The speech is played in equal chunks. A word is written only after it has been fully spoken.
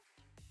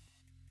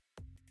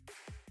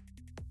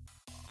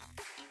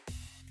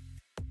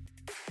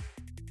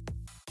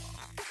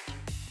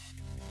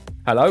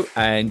Hello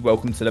and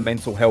welcome to the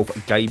Mental Health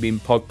Gaming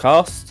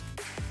Podcast.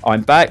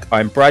 I'm back,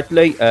 I'm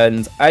Bradley,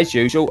 and as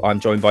usual, I'm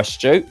joined by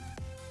Stu.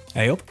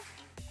 Hey up.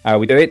 How are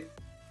we doing?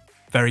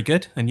 Very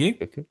good. And you?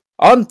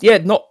 Yeah,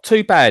 not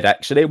too bad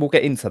actually. We'll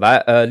get into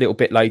that a little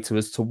bit later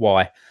as to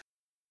why.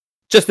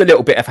 Just a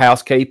little bit of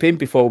housekeeping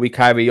before we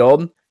carry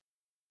on.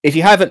 If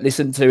you haven't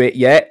listened to it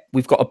yet,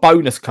 we've got a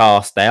bonus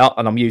cast out,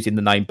 and I'm using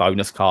the name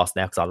bonus cast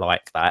now because I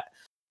like that.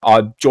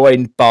 I'm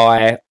joined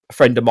by a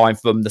friend of mine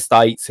from the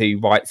States who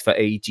writes for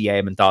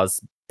EGM and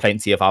does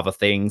plenty of other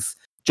things.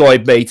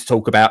 Joined me to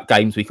talk about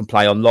games we can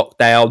play on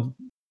lockdown.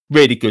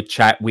 Really good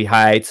chat we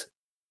had.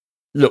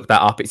 Look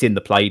that up. It's in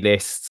the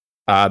playlist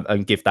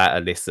and give that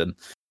a listen.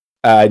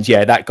 And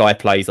yeah, that guy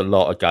plays a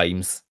lot of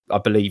games. I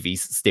believe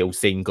he's still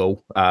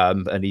single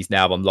and he's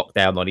now on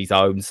lockdown on his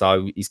own.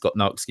 So he's got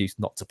no excuse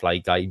not to play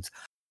games.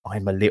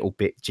 I'm a little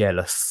bit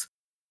jealous.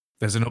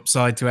 There's an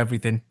upside to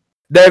everything.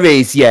 There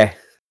is, yeah.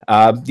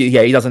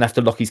 Yeah, he doesn't have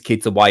to lock his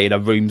kids away in a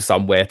room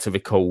somewhere to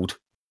record,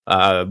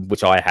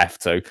 which I have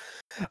to.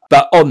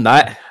 But on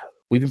that,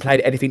 we've been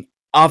playing anything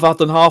other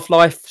than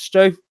Half-Life,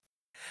 Stu?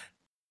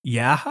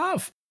 Yeah, I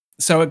have.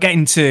 So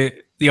getting to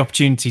the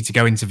opportunity to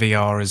go into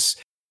VR has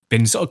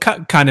been sort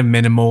of kind of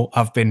minimal.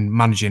 I've been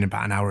managing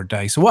about an hour a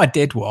day. So what I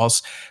did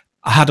was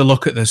I had a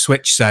look at the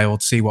Switch sale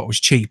to see what was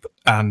cheap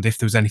and if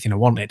there was anything I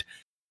wanted.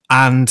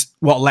 And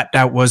what leapt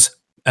out was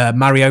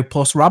Mario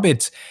plus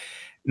Rabbids.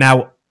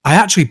 Now, I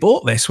actually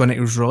bought this when it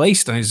was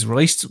released, and it was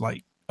released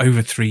like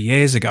over 3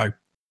 years ago.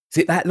 Is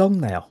it that long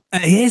now?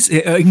 It is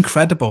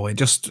incredible. It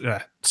just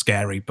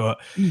scary, but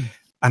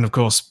and of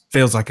course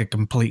feels like a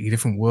completely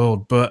different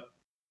world. But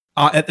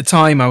at the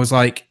time, I was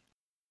like,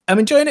 I'm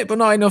enjoying it, but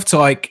not enough to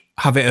like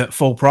have it at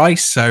full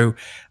price. So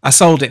I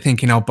sold it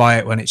thinking I'll buy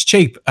it when it's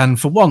cheap, and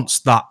for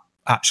once that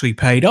actually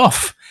paid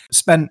off.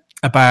 Spent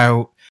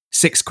about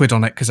 £6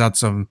 on it because I had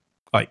some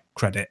like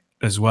credit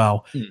as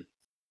well.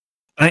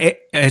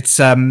 It's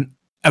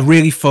a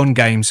really fun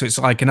game. So it's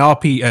like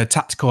a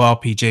tactical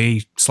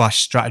RPG /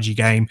 strategy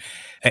game.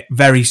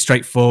 Very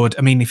straightforward.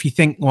 I mean, if you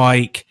think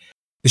like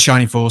the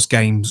Shining Force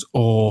games,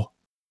 or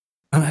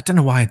I don't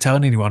know why I'm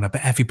telling anyone, I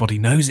bet everybody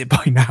knows it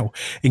by now.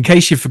 In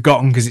case you've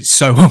forgotten, because it's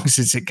so long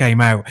since it came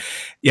out.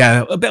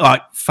 Yeah, a bit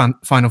like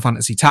Final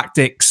Fantasy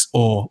Tactics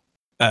or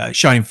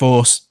Shining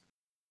Force.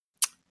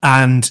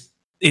 And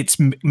it's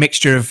a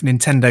mixture of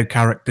Nintendo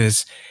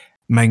characters,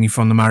 mainly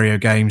from the Mario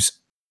games,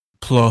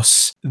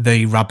 plus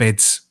the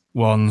Rabbids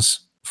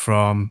ones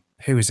from,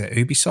 who is it,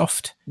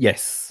 Ubisoft?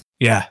 Yes.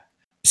 Yeah.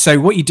 So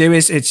what you do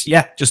is it's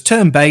just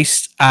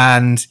turn-based,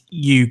 and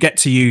you get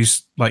to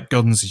use like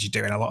guns as you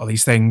do in a lot of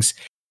these things.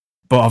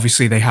 But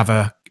obviously they have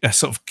a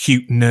sort of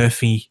cute,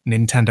 nerfy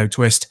Nintendo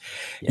twist.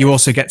 Yes. You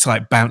also get to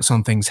like bounce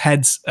on things'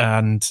 heads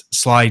and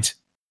slide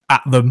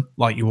at them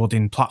like you would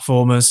in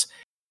platformers.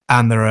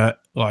 And there are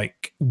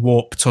like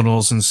warp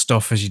tunnels and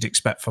stuff as you'd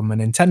expect from a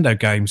Nintendo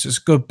game. So it's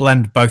a good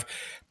blend of both.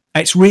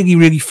 It's really,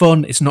 really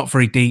fun. It's not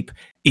very deep,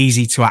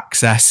 easy to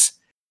access.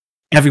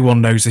 Everyone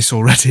knows this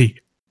already.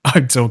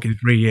 I'm talking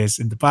 3 years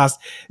in the past.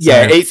 So,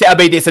 yeah, it's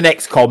an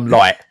XCOM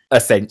light,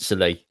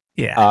 essentially.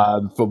 Yeah.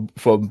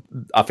 From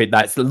I think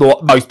that's the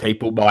lot most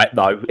people might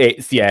know.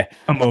 It's a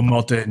more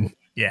modern,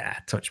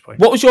 touch point.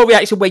 What was your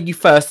reaction when you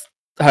first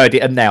heard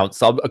it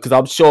announced? Because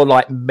I'm sure,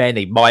 like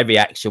many, my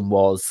reaction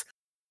was,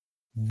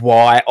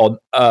 why on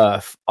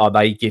earth are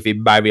they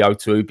giving Mario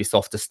to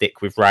Ubisoft to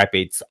stick with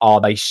Rabbids? Are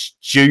they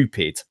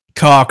stupid?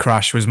 Car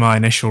crash was my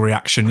initial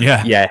reaction.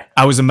 Yeah.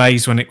 I was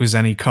amazed when it was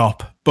any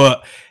cop.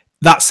 But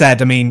that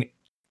said, I mean,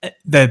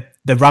 the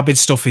Rabbids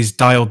stuff is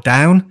dialed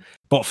down,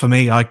 but for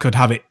me, I could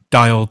have it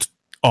dialed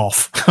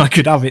off. I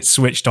could have it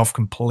switched off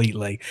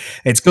completely.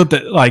 It's good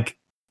that like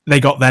they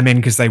got them in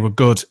because they were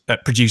good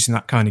at producing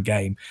that kind of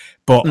game.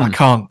 But I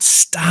can't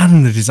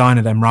stand the design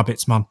of them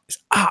Rabbids, man. It's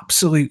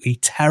absolutely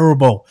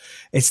terrible.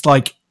 It's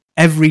like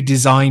every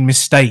design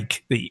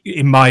mistake that,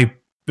 in my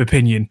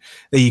opinion,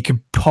 that you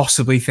could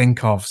possibly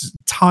think of.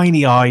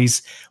 Tiny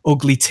eyes,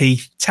 ugly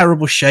teeth,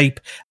 terrible shape,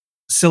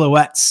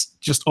 silhouettes,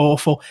 just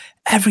awful.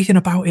 Everything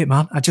about it,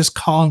 man. I just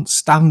can't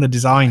stand the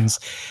designs.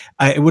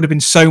 It would have been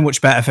so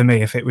much better for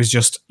me if it was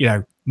just,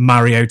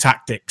 Mario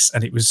Tactics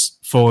and it was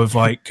full of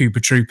like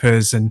Koopa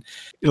Troopers and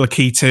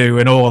Lakitu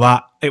and all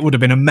that. It would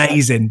have been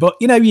amazing. But,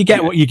 you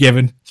get what you're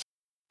given.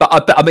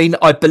 But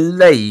I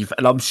believe,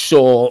 and I'm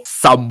sure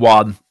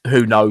someone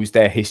who knows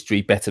their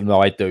history better than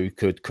I do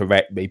could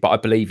correct me, but I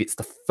believe it's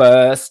the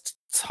first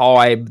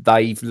time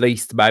they've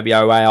leased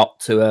Mario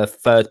out to a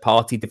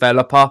third-party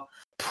developer.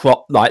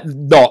 And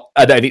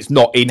then it's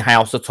not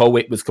in-house at all.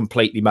 It was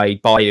completely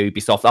made by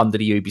Ubisoft under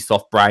the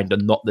Ubisoft brand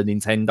and not the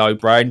Nintendo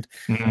brand.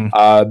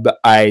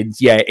 And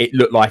it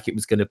looked like it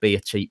was going to be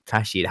a cheap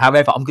cash-in.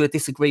 However, I'm going to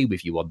disagree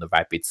with you on the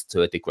Rabbids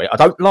to a degree. I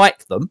don't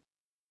like them,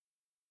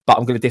 but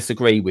I'm going to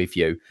disagree with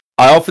you.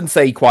 I often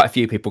see quite a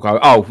few people go,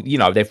 "Oh,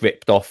 they've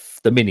ripped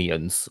off the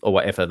Minions or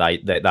whatever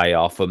they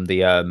are from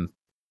the."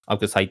 I'm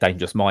going to say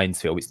Dangerous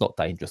Minds film. It's not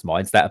Dangerous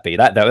Minds. That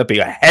would be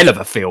a hell of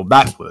a film.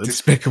 That would.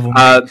 Despicable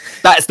Me.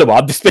 That's the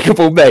one.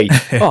 Despicable Me.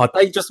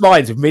 Dangerous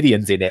Minds with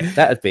Minions in it.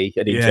 That would be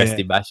an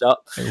interesting mashup.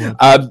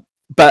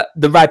 but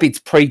the Rabbids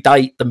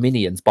predate the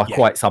Minions by Yeah.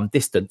 quite some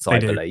distance, They I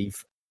do.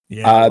 believe.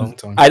 Yeah, a long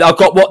time. And I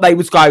got what they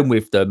was going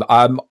with them.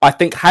 I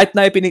think had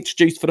they been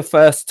introduced for the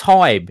first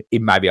time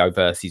in Mario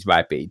versus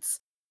Rabbids,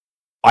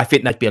 I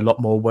think they'd be a lot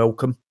more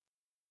welcome.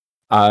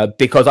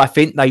 Because I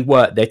think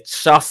they're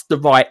just the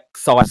right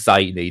size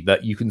zany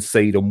that you can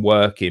see them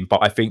working. But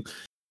I think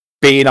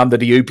being under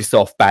the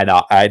Ubisoft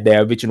banner and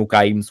their original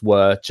games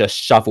were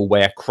just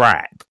shovelware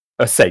crap,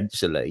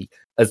 essentially,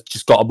 has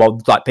just got them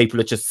on. Like, people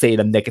are just seeing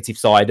a negative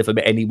side of them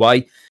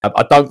anyway.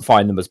 I don't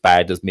find them as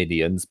bad as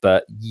Minions,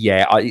 but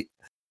yeah, I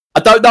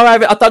don't know. I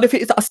don't know if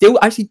it is. I still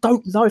actually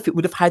don't know if it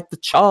would have had the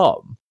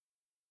charm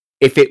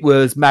if it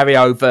was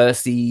Mario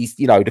versus,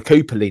 the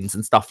Koopalings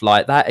and stuff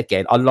like that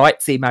again. I like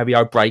to see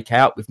Mario break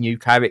out with new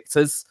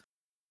characters.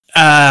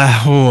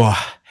 Yeah,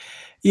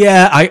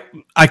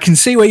 I can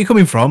see where you're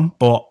coming from,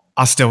 but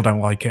I still don't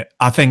like it.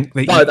 I think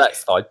that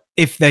That's fine.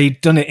 If they'd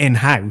done it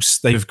in-house,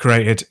 they'd have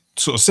created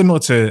sort of similar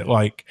to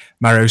like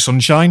Mario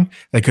Sunshine.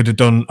 They could have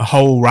done a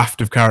whole raft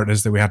of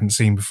characters that we hadn't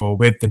seen before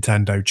with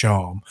Nintendo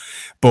charm,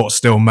 but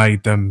still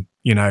made them,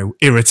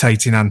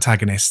 irritating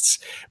antagonists.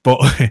 But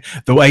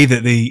the way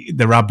that the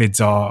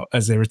Rabbids are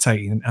as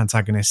irritating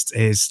antagonists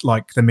is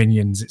like the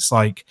Minions. It's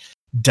like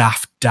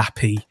daft,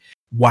 dappy,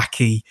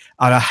 wacky,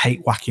 and I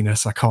hate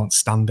wackiness. I can't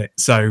stand it.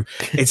 So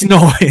it's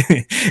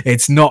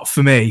not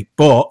for me.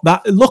 But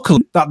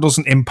luckily that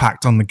doesn't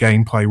impact on the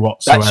gameplay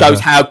whatsoever. That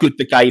shows how good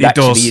the game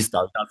actually is,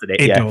 though, doesn't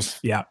it? It does,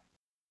 yeah.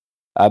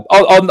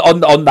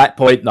 On that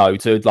point, though,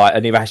 to like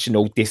an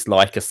irrational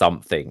dislike or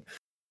something,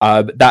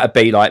 that'd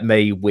be like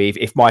me with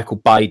if Michael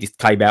Bay just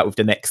came out with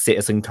the next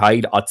Citizen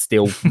Kane, I'd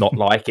still not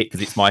like it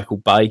because it's Michael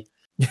Bay.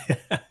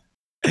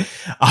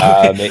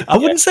 I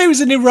wouldn't say it was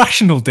an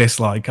irrational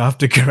dislike. I have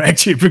to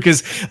correct you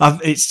because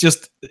it's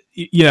just,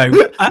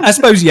 I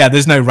suppose,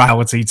 there's no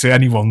reality to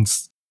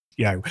anyone's,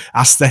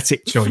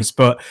 aesthetic choice.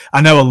 But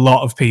I know a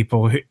lot of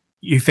people who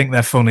you think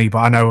they're funny, but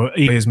I know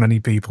as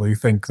many people who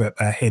think that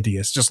they're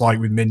hideous, just like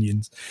with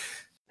Minions.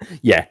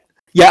 Yeah.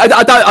 Yeah,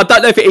 I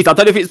don't know if it is. I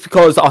don't know if it's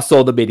because I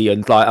saw the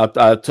Minions. Like,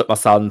 I took my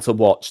son to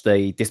watch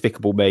the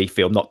Despicable Me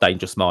film, not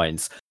Dangerous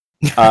Minds.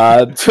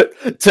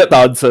 Took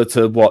my son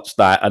to watch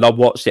that, and I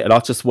watched it, and I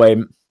just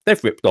went,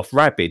 "They've ripped off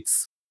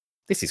Rabbids.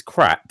 This is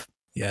crap."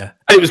 Yeah,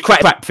 and it was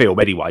crap film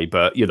anyway.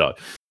 But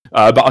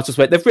but I just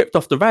went, "They've ripped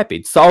off the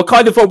Rabbids." So I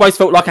kind of almost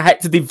felt like I had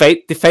to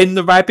defend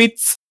the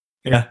Rabbids.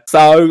 Yeah.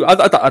 So I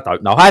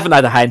don't know. I haven't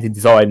had a hand in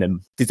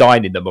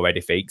designing them or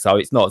anything, so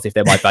it's not as if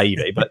they're my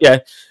baby. But yeah,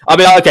 I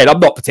mean, again, I'm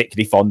not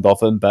particularly fond of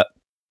them, but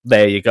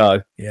there you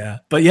go. Yeah,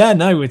 but yeah,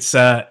 no, it's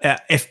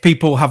if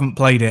people haven't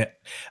played it,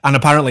 and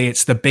apparently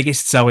it's the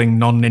biggest selling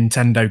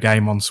non-Nintendo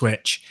game on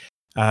Switch.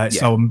 It's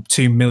sold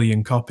 2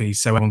 million copies,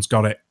 so everyone's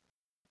got it.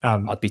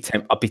 I'd be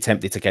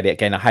tempted to get it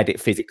again. I had it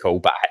physical,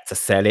 but I had to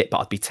sell it. But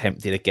I'd be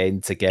tempted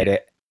again to get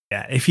it.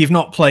 Yeah, if you've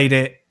not played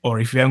it, or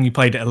if you only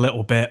played it a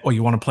little bit, or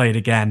you want to play it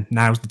again,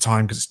 now's the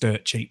time because it's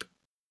dirt cheap.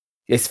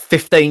 It's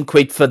 15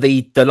 quid for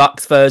the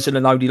deluxe version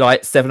and only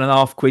like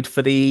 7.5 quid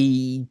for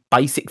the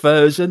basic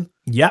version.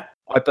 Yeah,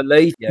 I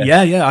believe.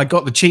 Yeah. I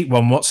got the cheap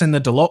one. What's in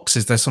the deluxe?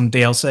 Is there some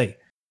DLC?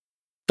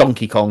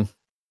 Donkey Kong.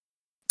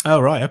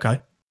 Oh, right.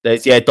 Okay.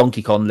 There's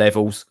Donkey Kong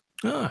levels.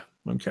 Ah,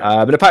 okay.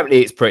 But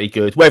apparently it's pretty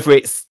good. Whether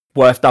it's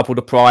worth double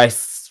the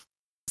price,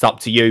 it's up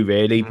to you,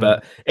 really.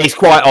 But it's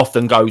quite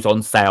often goes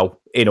on sale.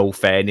 In all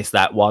fairness,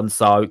 that one,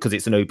 so because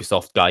it's an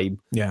Ubisoft game,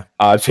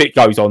 so it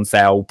goes on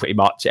sale pretty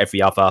much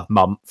every other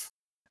month.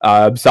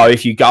 So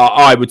if you go,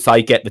 I would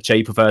say get the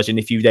cheaper version.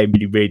 If you then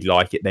really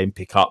like it, then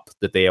pick up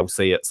the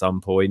DLC at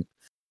some point.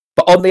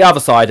 But on the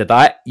other side of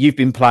that, you've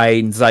been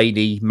playing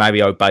zany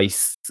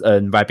Mario-based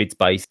and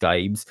Rabbids-based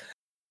games.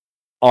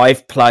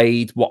 I've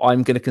played what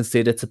I'm going to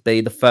consider to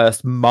be the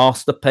first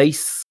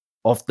masterpiece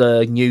of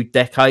the new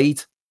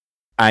decade,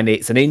 and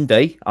it's an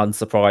indie,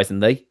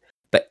 unsurprisingly,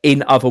 but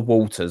In Other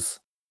Waters.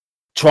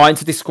 Trying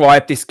to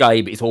describe this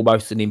game is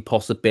almost an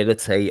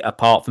impossibility,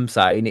 apart from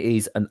saying it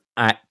is an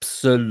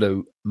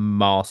absolute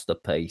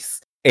masterpiece.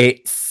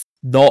 It's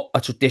not a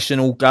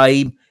traditional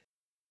game.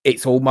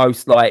 It's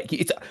almost like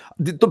it's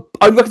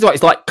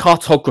like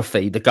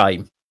cartography. The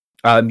game,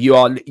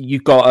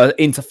 you've got an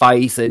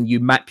interface and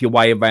you map your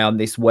way around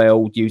this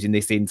world using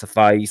this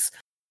interface.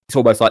 It's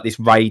almost like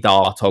this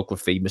radar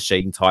cartography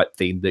machine type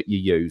thing that you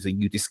use,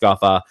 and you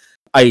discover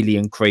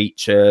alien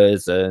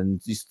creatures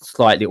and just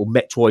slight little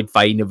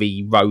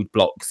Metroidvania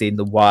roadblocks in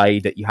the way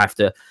that you have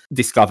to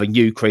discover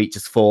new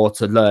creatures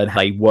to learn how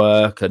they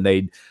work, and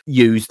then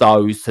use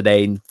those to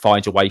then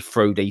find your way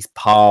through these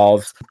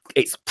paths.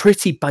 It's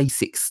pretty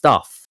basic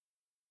stuff,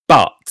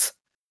 but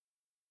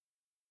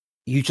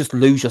you just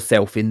lose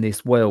yourself in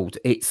this world.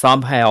 It's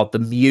somehow the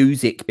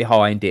music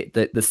behind it,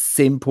 the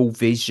simple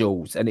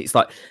visuals, and it's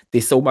like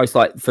this almost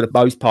like, for the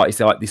most part, it's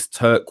like this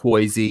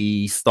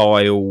turquoisey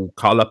style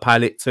color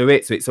palette to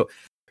it. So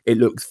it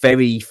looks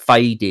very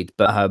faded,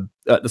 but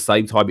at the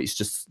same time, it's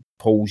just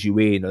pulls you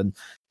in, and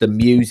the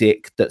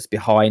music that's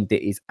behind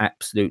it is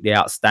absolutely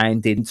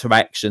outstanding.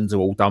 Interactions are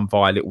all done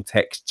via little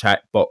text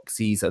chat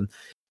boxes, and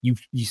you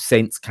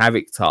sense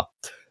character.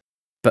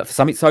 But for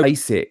something so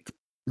basic,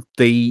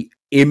 the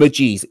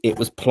images it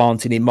was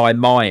planting in my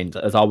mind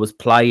as I was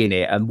playing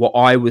it, and what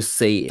I was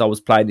seeing, I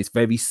was playing this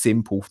very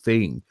simple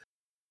thing.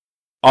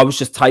 I was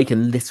just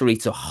taken literally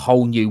to a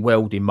whole new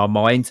world in my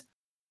mind.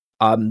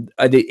 And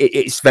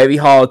it's very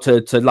hard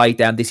to lay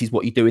down, this is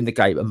what you do in the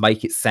game, and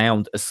make it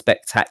sound as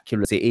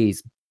spectacular as it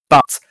is.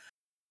 But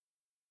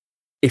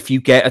if you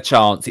get a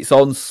chance, it's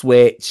on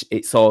Switch,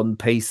 it's on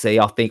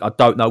PC. I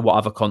don't know what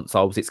other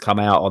consoles it's come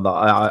out on.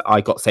 I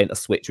got sent a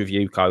Switch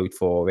review code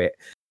for it,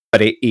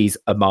 but it is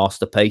a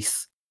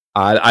masterpiece.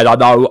 And I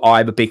know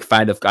I'm a big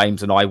fan of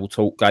games and I will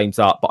talk games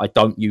up, but I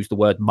don't use the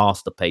word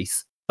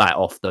masterpiece that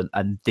often.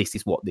 And this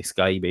is what this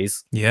game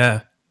is.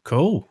 Yeah,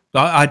 cool.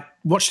 I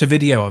watched a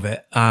video of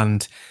it,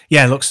 and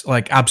yeah, it looks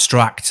like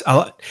abstract.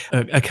 I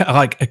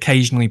like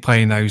occasionally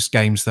playing those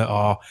games that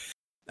are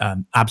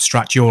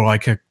abstract. You're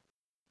like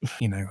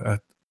you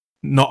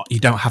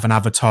don't have an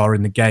avatar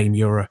in the game.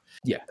 You're a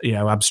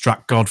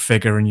abstract god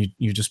figure, and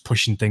you're just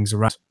pushing things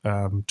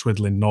around,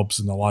 twiddling knobs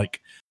and the like.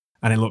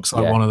 And it looks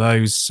like one of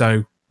those.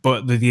 So,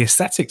 but the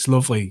aesthetic's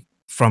lovely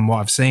from what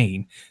I've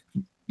seen.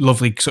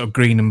 Lovely sort of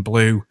green and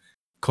blue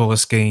color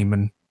scheme,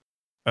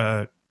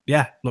 and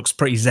looks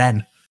pretty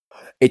zen.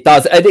 It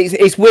does, and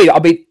it's weird. I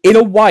mean, in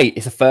a way,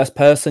 it's a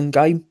first-person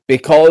game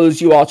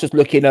because you are just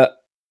looking at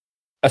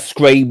a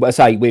screen,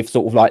 say, with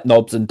sort of like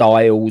knobs and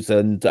dials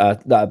and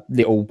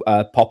little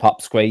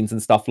pop-up screens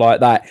and stuff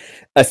like that.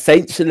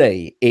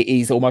 Essentially, it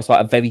is almost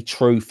like a very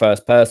true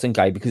first-person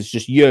game because it's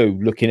just you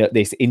looking at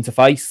this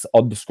interface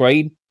on the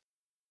screen,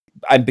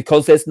 and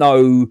because there's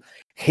no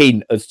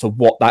hint as to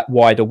what that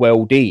wider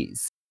world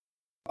is.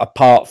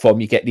 Apart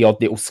from you get the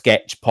odd little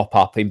sketch pop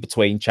up in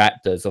between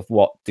chapters of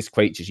what these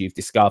creatures you've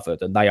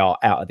discovered, and they are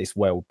out of this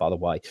world, by the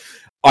way.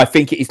 I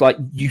think it is like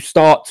you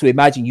start to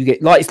imagine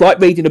it's like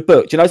reading a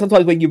book. Do you know,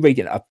 sometimes when you're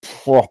reading a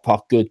proper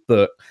good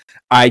book,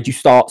 and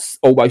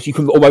you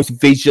can almost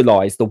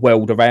visualize the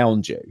world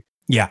around you.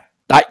 Yeah,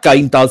 that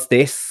game does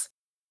this.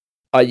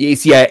 It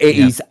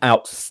is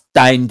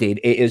outstanding.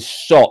 It is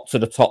shot to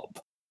the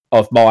top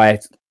of my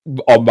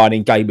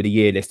on-running game of the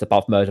year list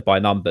above Murder by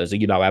Numbers,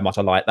 and you know how much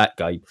I like that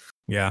game.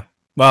 Yeah,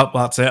 well,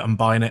 that's it. I'm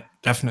buying it.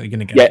 Definitely going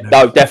to get it.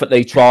 No,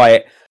 definitely try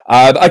it.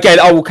 Again,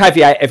 I will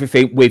caveat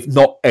everything with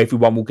not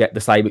everyone will get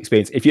the same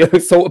experience. If you're the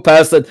sort of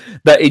person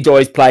that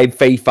enjoys playing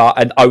FIFA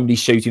and only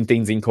shooting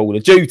things in Call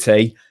of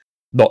Duty,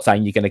 not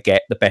saying you're going to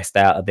get the best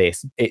out of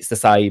this. It's the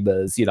same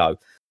as,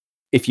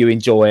 if you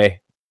enjoy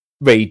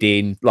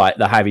reading like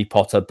the Harry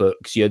Potter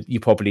books, you're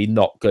probably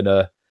not going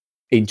to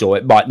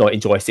might not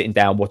enjoy sitting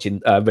down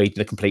watching reading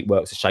the complete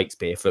works of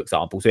Shakespeare, for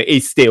example. So it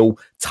is still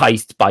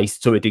taste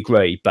based to a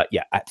degree, but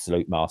yeah,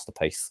 absolute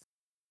masterpiece.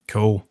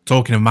 Cool.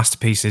 Talking of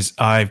masterpieces,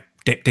 I've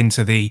dipped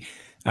into the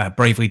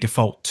Bravely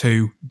Default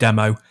 2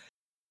 demo.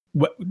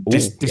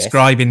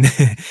 Describing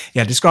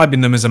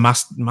them as a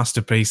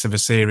masterpiece of a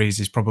series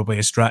is probably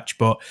a stretch,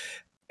 but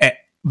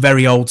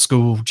very old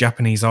school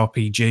Japanese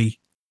RPG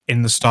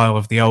in the style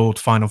of the old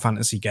Final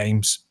Fantasy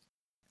games.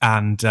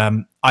 And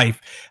I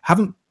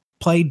haven't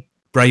played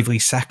Bravely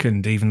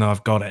Second, even though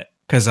I've got it,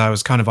 because I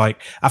was kind of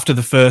like, after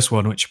the first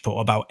one, which put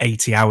about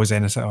 80 hours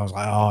in, so I was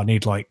like, I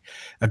need like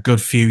a good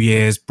few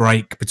years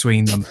break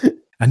between them.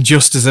 And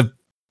just as I've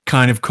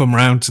kind of come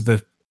around to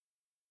the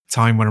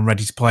time when I'm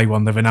ready to play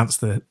one, they've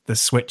announced the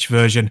Switch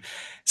version.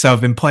 So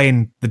I've been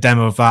playing the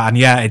demo of that, and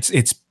yeah,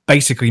 it's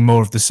basically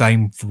more of the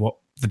same for what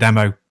the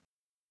demo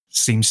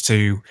seems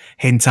to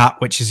hint at,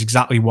 which is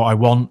exactly what I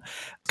want.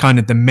 Kind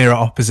of the mirror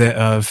opposite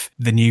of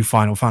the new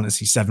Final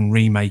Fantasy VII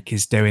Remake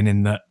is doing,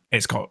 in that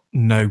it's got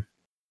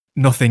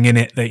nothing in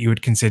it that you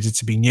would consider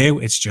to be new.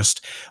 It's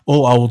just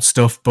all old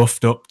stuff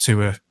buffed up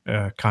to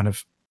a kind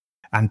of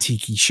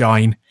antique-y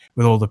shine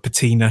with all the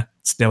patina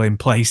still in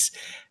place.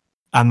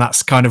 And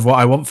that's kind of what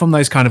I want from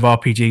those kind of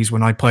RPGs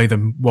when I play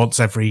them once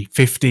every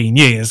 15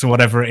 years or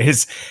whatever it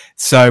is.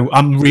 So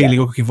I'm really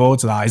looking forward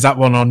to that. Is that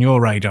one on your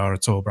radar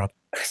at all, Brad?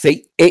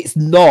 See, it's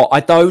not.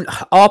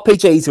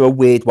 RPGs are a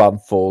weird one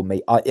for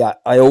me.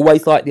 I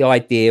always like the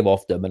idea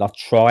of them, and I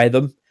try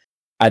them,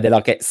 and then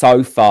I get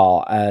so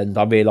far and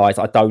I realise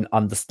I don't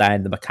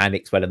understand the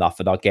mechanics well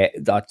enough, and I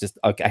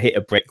hit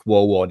a brick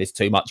wall, or there's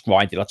too much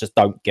grinding. I just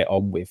don't get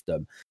on with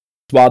them.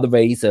 It's one of the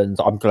reasons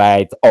I'm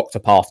glad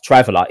Octopath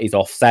Traveler is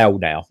off sale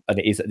now, and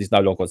it's no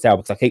longer on sale,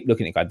 because I keep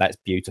looking at it going, that's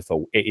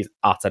beautiful. It is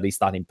utterly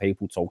stunning.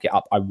 People talk it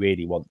up. I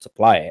really want to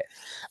play it.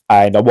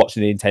 And I watched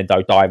the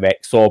Nintendo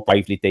Direct, saw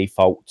Bravely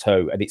Default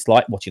 2, and it's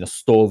like watching a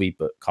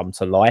storybook come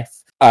to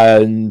life.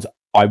 And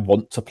I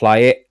want to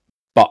play it,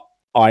 but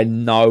I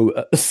know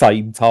at the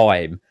same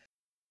time,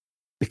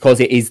 because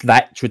it is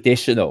that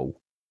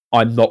traditional,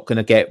 I'm not going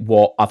to get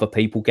what other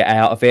people get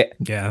out of it.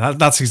 Yeah,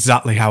 that's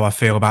exactly how I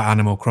feel about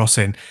Animal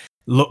Crossing.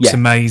 Looks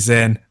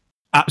amazing,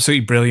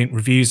 absolutely brilliant.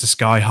 Reviews are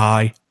sky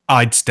high.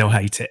 I'd still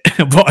hate it,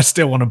 but I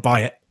still want to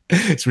buy it.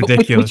 It's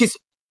ridiculous.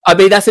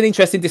 That's an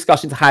interesting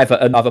discussion to have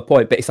at another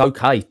point, but it's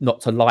okay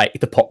not to like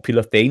the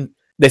popular thing.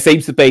 There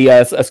seems to be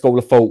a school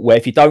of thought where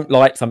if you don't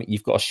like something,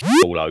 you've got to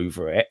shit all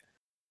over it.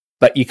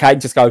 But you can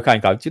just go,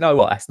 do you know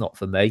what? That's not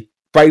for me.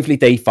 Bravely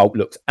Default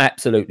looks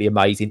absolutely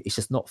amazing. It's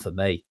just not for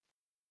me.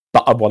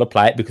 but I want to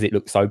play it because it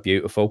looks so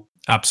beautiful.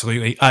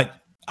 Absolutely.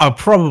 I'll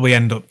probably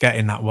end up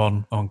getting that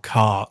one on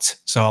cart,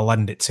 so I'll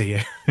lend it to you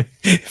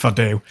if I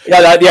do.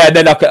 Yeah, and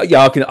then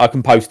I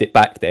can post it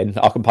back. Then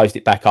I can post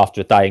it back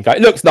after a day and go,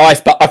 it looks nice,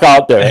 but I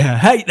can't do it. I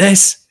hate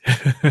this.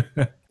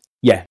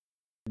 Yeah,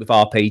 with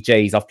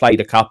RPGs, I've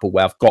played a couple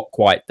where I've got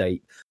quite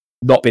deep,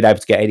 not been able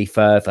to get any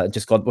further, and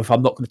just gone, well, if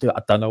I'm not going to do it,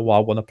 I don't know why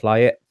I want to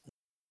play it.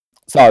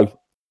 So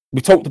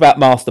we talked about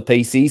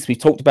masterpieces. We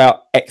talked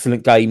about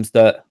excellent games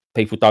that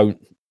people don't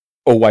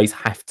always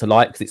have to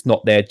like because it's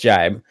not their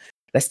jam.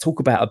 Let's talk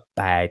about a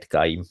bad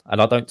game,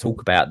 and I don't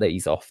talk about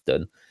these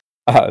often,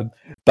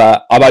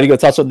 but I'm only going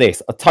to touch on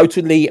this. A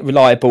totally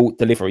reliable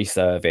delivery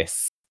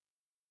service.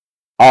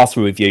 Asked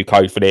for a review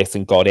code for this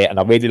and got it, and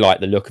I really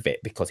like the look of it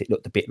because it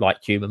looked a bit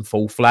like Human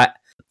Fall Flat.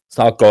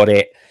 So I got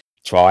it,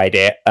 tried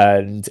it,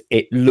 and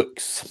it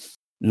looks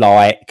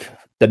like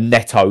the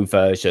Netto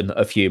version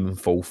of Human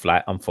Fall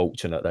Flat,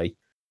 unfortunately.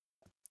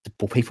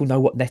 Will people know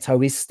what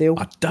Netto is still?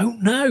 I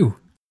don't know.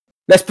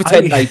 Let's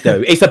pretend they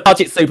do. It's a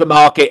budget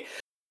supermarket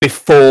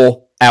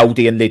before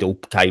Aldi and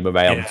Lidl came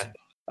around.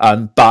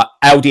 Yeah. But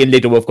Aldi and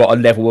Lidl have got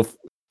a level of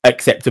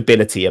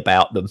acceptability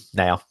about them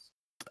now.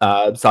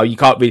 So you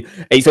can't really...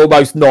 It's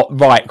almost not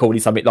right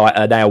calling something like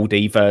an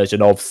Aldi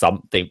version of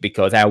something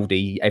because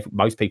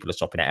most people are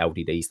shopping at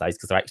Aldi these days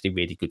because they're actually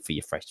really good for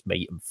your fresh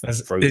meat and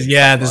fruit.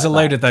 There's a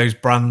load of those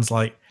brands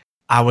like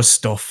Our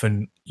Stuff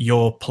and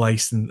Your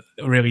Place and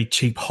really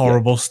cheap,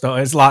 horrible stuff.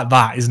 It's like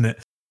that, isn't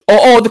it?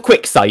 Or the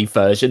quick save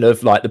version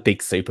of like the big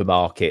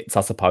supermarkets,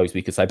 I suppose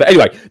we could say. But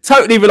anyway,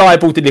 totally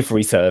reliable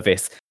delivery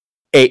service.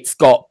 It's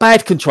got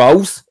bad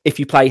controls if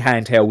you play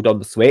handheld on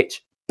the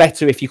Switch.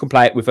 Better if you can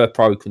play it with a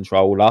Pro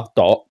controller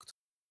docked.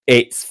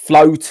 It's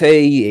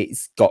floaty.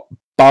 It's got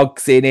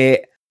bugs in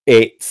it.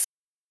 It's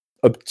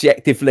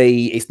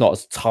objectively, it's not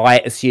as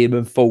tight as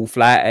Human Fall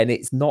Flat, and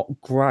it's not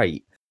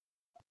great.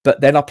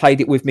 But then I played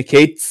it with my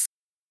kids,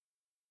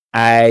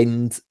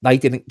 and they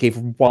didn't give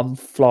one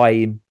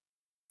flying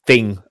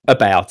thing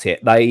about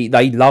it. They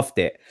loved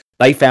it.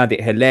 They found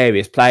it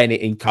hilarious, playing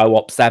it in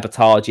co-op,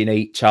 sabotaging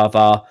each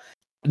other,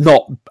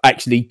 not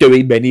actually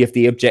doing many of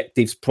the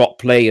objectives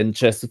properly and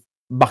just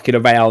mucking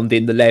around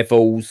in the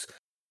levels.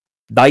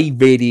 They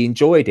really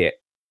enjoyed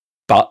it.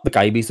 But the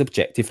game is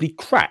objectively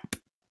crap.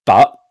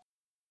 But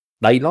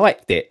they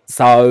liked it.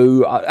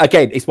 So,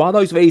 again, it's one of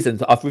those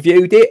reasons I've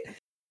reviewed it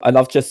and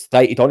I've just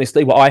stated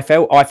honestly what I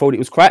felt. I thought it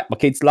was crap. My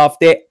kids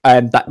loved it,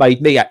 and that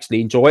made me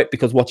actually enjoy it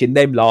because watching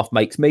them laugh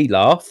makes me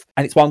laugh.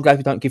 And it's why I'm glad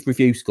we don't give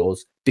review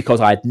scores,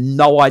 because I had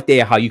no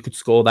idea how you could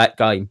score that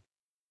game.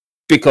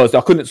 Because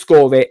I couldn't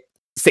score it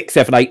 6,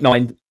 7, 8,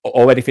 9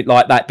 or anything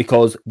like that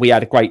because we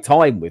had a great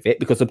time with it,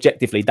 because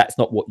objectively that's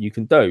not what you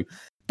can do.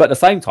 But at the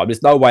same time,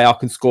 there's no way I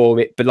can score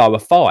it below a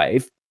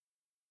 5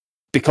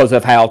 because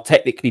of how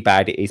technically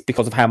bad it is,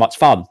 because of how much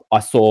fun I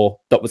saw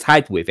that was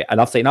had with it.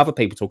 And I've seen other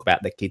people talk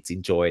about their kids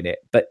enjoying it.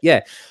 But yeah,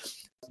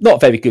 not a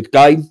very good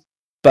game.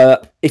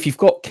 But if you've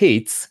got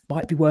kids,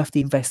 might be worth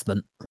the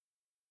investment.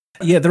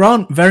 Yeah, there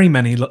aren't very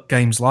many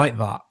games like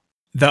that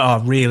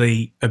are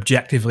really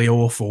objectively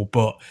awful.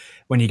 But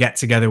when you get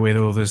together with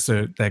others,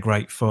 they're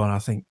great fun. I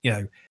think,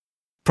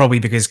 probably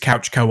because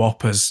couch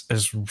co-op has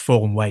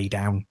fallen way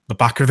down the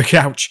back of the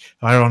couch,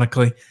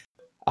 ironically.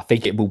 I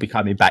think it will be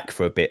coming back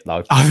for a bit,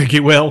 though. I think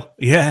it will.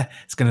 Yeah,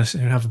 it's going to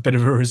have a bit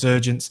of a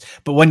resurgence.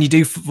 But when you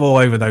do fall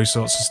over those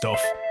sorts of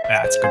stuff,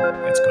 yeah, it's good.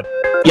 It's good.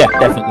 Yeah,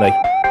 definitely.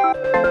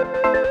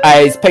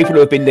 As people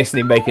who have been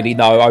listening regularly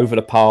know, over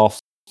the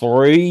past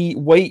 3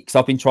 weeks,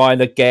 I've been trying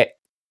to get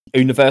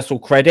Universal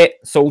Credit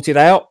sorted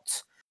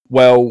out.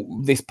 Well,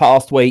 this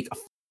past week,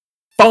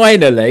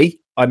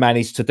 finally, I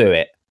managed to do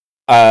it.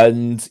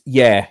 And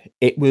yeah,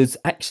 it was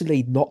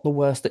actually not the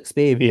worst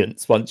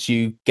experience once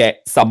you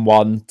get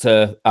someone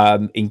to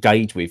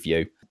engage with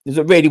you. It was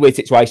a really weird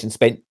situation.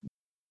 Spent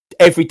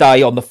every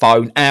day on the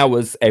phone,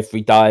 hours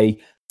every day,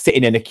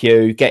 sitting in a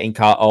queue, getting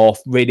cut off,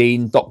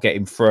 ringing, not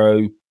getting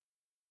through,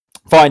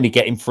 finally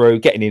getting through,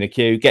 getting in a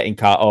queue, getting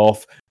cut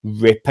off,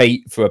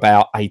 repeat for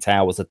about 8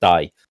 hours a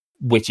day,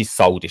 which is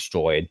soul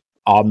destroying.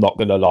 I'm not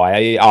going to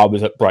lie. I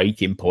was at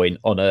breaking point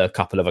on a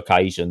couple of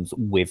occasions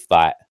with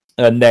that.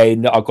 And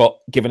then I got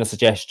given a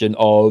suggestion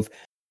of,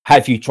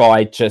 have you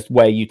tried just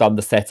where you've done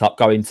the setup,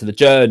 go into the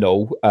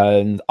journal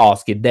and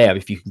asking there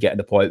if you can get an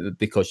appointment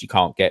because you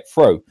can't get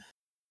through.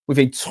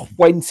 Within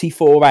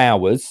 24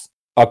 hours,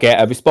 I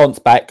get a response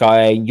back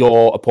going,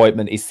 your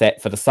appointment is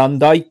set for the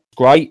Sunday.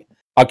 Great.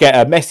 I get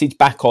a message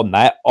back on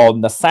that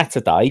on the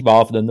Saturday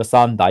rather than the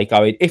Sunday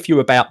going, if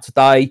you're about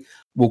today,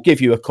 we'll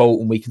give you a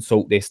call and we can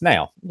sort this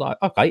now. I'm like,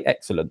 okay,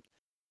 excellent.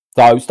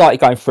 So I started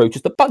going through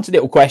just a bunch of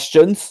little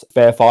questions,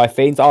 verify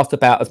things, asked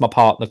about has my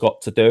partner got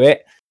to do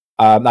it.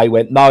 They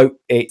went, no,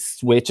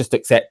 we're just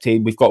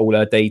accepting. We've got all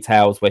her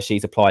details where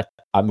she's applied.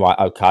 I'm right,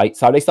 okay.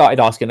 So they started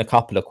asking a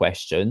couple of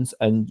questions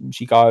and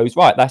she goes,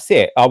 right, that's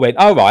it. I went,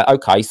 oh, right,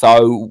 okay.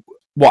 So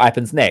what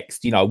happens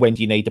next? When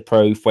do you need the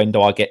proof? When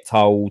do I get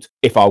told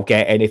if I'll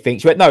get anything?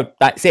 She went, no,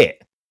 that's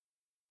it.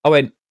 I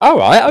went, all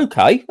right,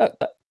 okay.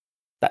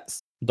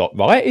 That's not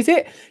right, is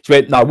it? She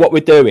went, no, what we're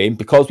doing,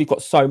 because we've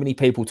got so many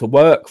people to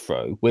work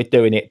through, we're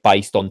doing it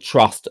based on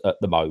trust at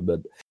the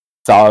moment.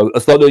 So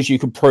as long as you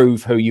can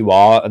prove who you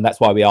are, and that's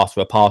why we ask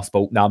for a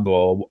passport number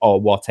or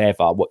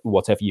whatever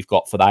you've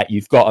got for that,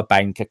 you've got a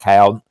bank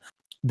account,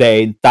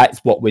 then that's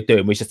what we're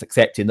doing. We're just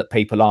accepting that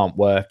people aren't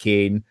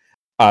working.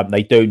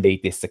 They do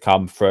need this to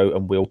come through,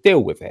 and we'll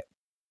deal with it.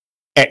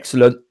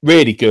 Excellent,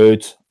 really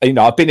good. You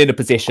know, I've been in a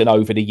position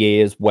over the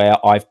years where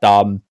I've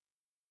done,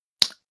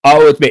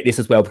 I'll admit this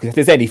as well, because if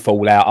there's any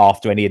fallout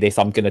after any of this,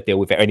 I'm going to deal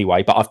with it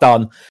anyway. But I've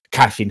done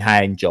cash in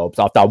hand jobs.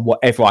 I've done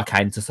whatever I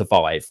can to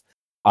survive.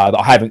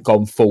 I haven't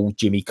gone full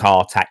Jimmy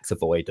Carr tax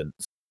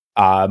avoidance.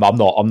 I'm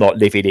not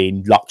living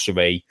in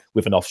luxury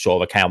with an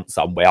offshore account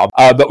somewhere.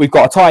 But we've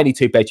got a tiny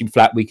 2-bedroom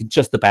flat we can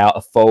just about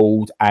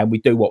afford, and we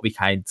do what we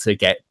can to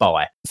get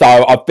by.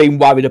 So I've been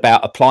worried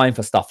about applying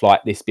for stuff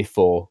like this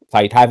before.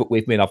 Played Havoc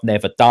with me, and I've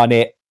never done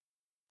it.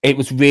 It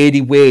was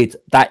really weird.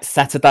 That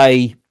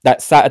Saturday,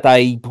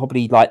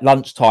 probably like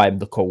lunchtime,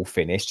 the call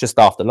finished, just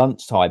after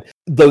lunchtime.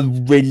 The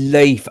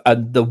relief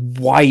and the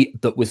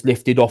weight that was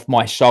lifted off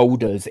my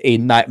shoulders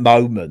in that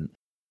moment,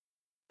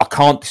 I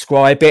can't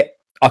describe it.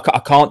 I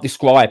can't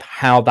describe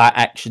how that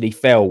actually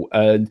felt.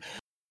 And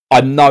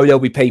I know there'll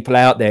be people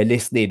out there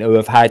listening who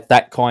have had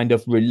that kind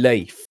of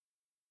relief,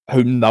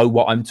 who know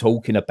what I'm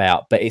talking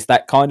about. But it's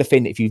that kind of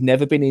thing, if you've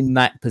never been in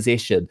that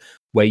position,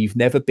 where you've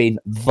never been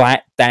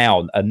that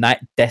down and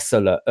that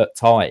desolate at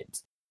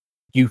times,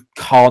 you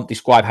can't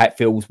describe how it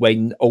feels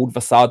when all of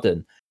a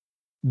sudden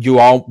you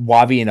aren't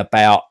worrying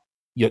about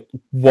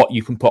what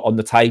you can put on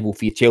the table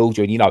for your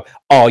children. You know,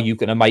 are you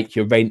going to make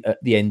your rent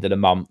at the end of the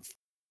month?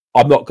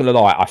 I'm not going to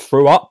lie, I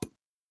threw up,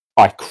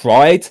 I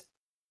cried,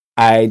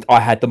 and I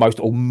had the most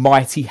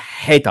almighty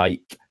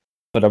headache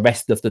for the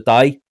rest of the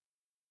day.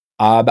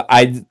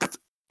 And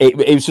it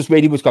was just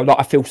really was going, like,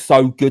 I feel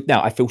so good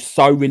now. I feel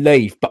so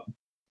relieved, but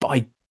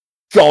by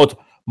God,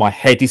 my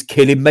head is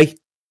killing me.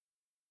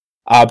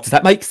 Does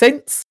that make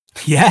sense?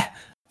 Yeah,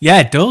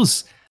 it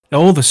does.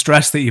 All the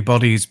stress that your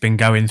body's been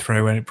going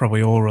through, and it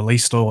probably all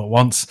released all at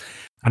once,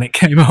 and it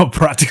came out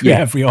practically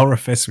every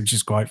orifice, which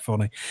is quite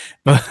funny.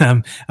 But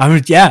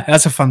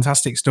that's a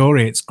fantastic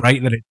story. It's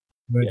great that it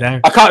worked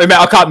out. I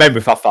can't remember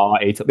if I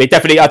farted. I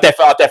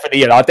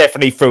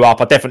definitely threw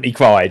up. I definitely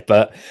cried,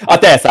 but I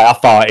dare say I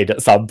farted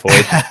at some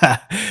point.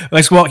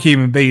 That's what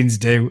human beings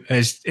do.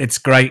 It's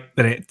great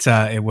that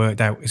it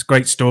worked out. It's a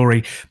great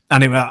story,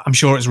 and I'm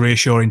sure it's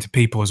reassuring to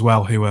people as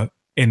well who are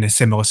in a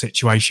similar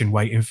situation,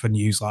 waiting for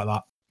news like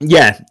that.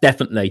 Yeah,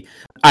 definitely.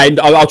 And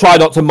I'll try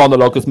not to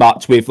monologue as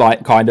much with,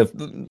 like, kind of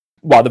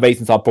one of the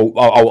reasons I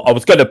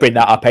was going to bring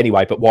that up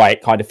anyway, but why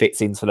it kind of fits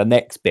into the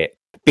next bit.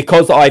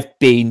 Because I've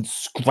been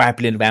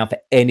scrabbling around for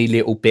any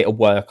little bit of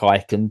work I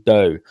can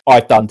do.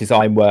 I've done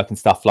design work and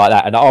stuff like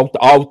that, and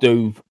I'll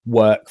do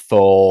work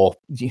for,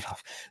 you know,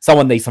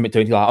 someone needs something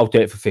doing. Like, I'll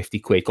do it for 50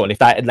 quid. And if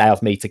that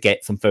allows me to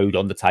get some food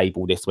on the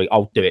table this week,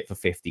 I'll do it for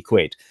 50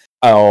 quid.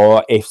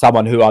 Or if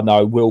someone who I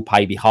know will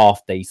pay me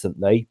half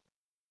decently,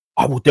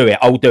 I will do it.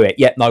 I'll do it.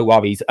 Yep, no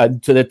worries.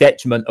 And to the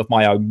detriment of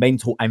my own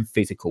mental and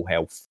physical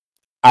health.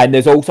 And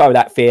there's also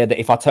that fear that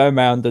if I turn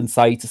around and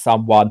say to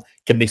someone,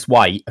 can this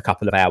wait a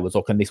couple of hours,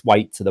 or can this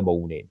wait to the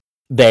morning,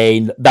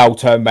 then they'll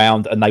turn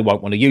around and they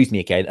won't want to use me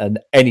again. And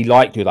any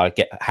likelihood I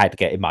had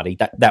getting money,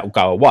 that'll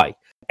go away.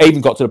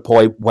 Even got to the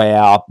point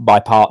where my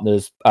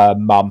partner's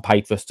mum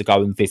paid for us to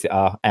go and visit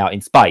her out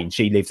in Spain.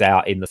 She lives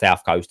out in the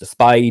south coast of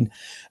Spain.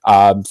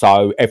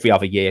 So every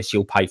other year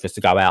she'll pay for us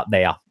to go out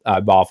there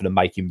rather than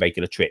making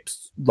regular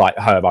trips like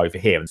her over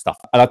here and stuff.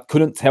 And I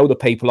couldn't tell the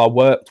people I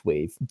worked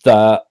with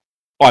that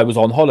I was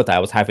on holiday. I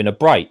was having a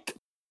break.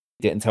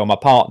 Didn't tell my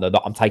partner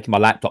that I'm taking my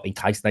laptop in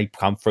case they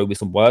come through with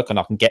some work and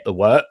I can get the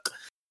work.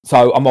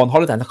 So I'm on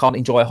holiday and I can't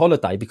enjoy a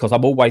holiday because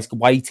I'm always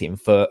waiting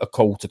for a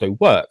call to do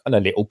work. And a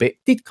little bit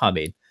did come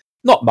in.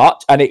 Not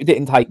much. And it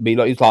didn't take me, it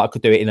was like I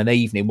could do it in an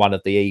evening, one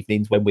of the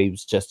evenings when we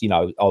was just, you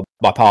know, on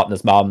my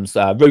partner's mum's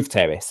roof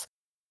terrace.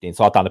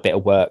 So I'd done a bit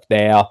of work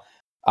there.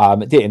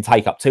 It didn't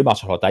take up too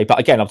much holiday. But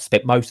again, I've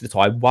spent most of the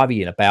time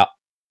worrying about,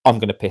 I'm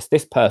going to piss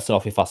this person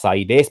off if I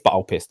say this, but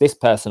I'll piss this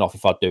person off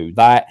if I do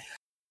that.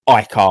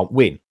 I can't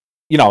win.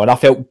 You know, and I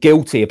felt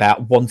guilty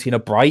about wanting a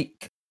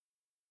break.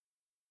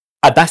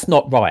 And that's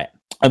not right.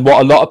 And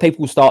what a lot of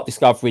people start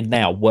discovering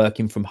now,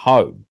 working from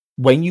home,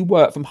 when you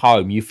work from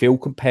home, you feel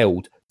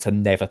compelled to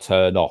never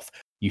turn off.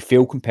 You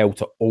feel compelled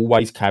to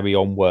always carry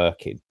on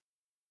working.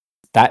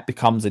 That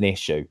becomes an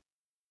issue.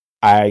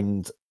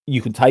 And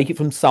you can take it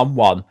from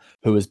someone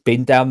who has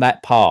been down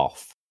that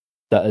path,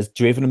 that has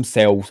driven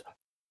themselves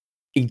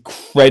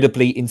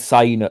incredibly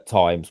insane at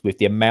times with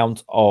the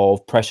amount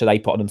of pressure they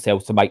put on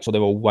themselves to make sure they're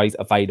always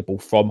available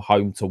from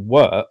home to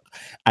work,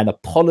 and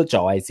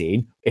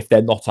apologizing if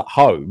they're not at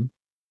home.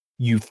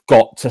 You've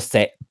got to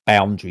set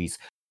boundaries.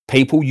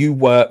 People you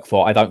work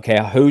for, I don't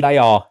care who they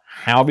are,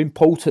 how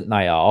important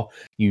they are,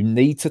 you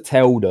need to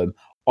tell them,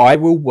 I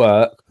will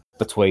work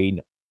between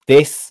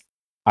this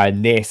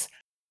and this.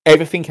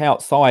 Everything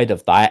outside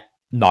of that,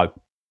 no,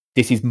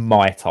 this is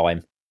my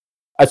time.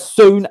 As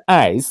soon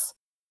as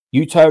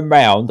you turn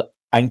around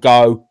and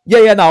go,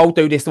 yeah, no, I'll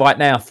do this right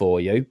now for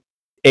you,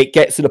 it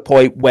gets to the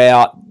point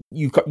where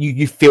you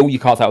feel you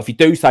can't say. If you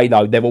do say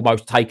no, they're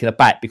almost taken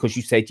aback because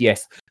you said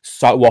yes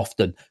so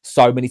often,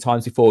 so many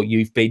times before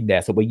you've been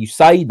there. So when you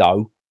say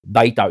no,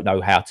 they don't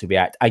know how to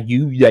react, and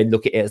you then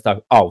look at it as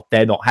though, oh,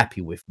 they're not happy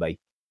with me.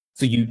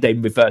 So you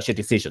then reverse your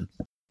decision.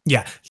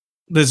 Yeah,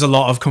 there's a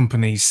lot of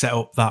companies set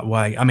up that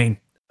way. I mean,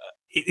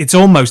 it's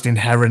almost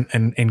inherent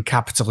in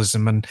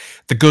capitalism, and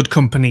the good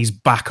companies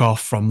back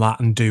off from that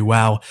and do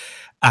well.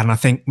 And I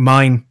think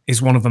mine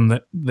is one of them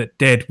that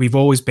did. We've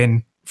always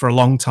been, for a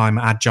long time,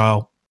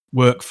 agile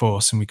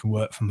workforce, and we can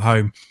work from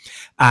home.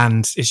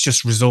 And it's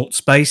just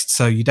results based,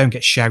 so you don't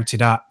get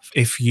shouted at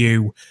if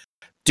you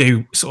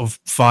do sort of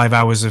 5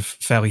 hours of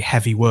fairly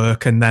heavy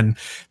work and then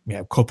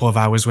a couple of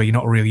hours where you're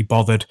not really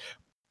bothered.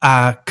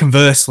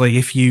 Conversely,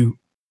 if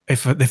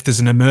there's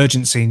an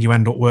emergency and you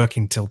end up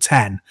working till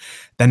 10,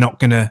 they're not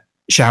going to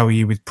shower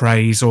you with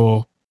praise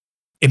or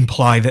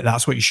imply that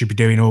that's what you should be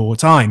doing all the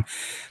time.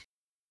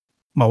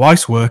 My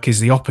wife's work is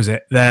the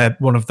opposite. They're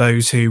one of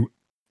those who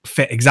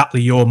fit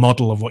exactly your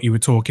model of what you were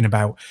talking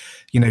about.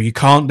 You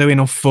can't do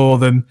enough for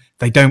them.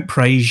 They don't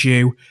praise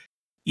you.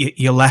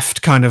 You're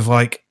left kind of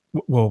like,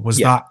 well, was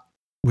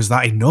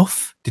that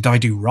enough? Did I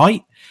do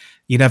right?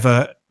 You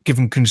never give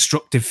them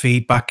constructive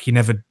feedback. You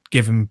never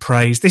give them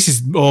praise. This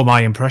is all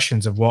my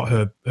impressions of what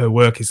her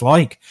work is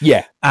like.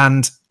 Yeah.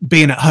 And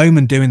being at home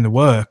and doing the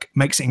work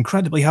makes it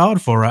incredibly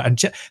hard for her. And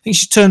I think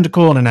she's turned a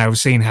corner now,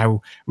 seeing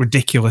how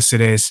ridiculous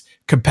it is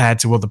compared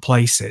to other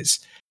places.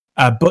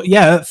 But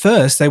yeah, at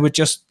first they were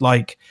just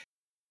like,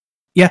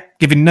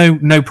 giving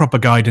no proper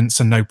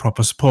guidance and no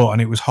proper support,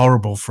 and it was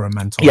horrible for her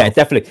mental health.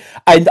 Definitely.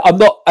 And I'm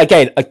not,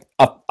 again,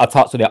 I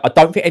touched on it. I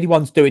don't think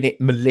anyone's doing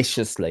it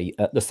maliciously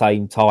at the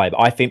same time.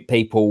 I think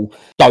people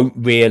don't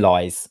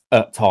realise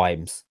at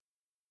times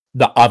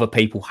that other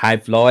people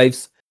have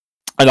lives.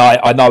 And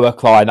I know a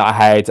client I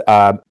had,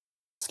 I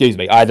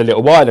had a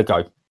little while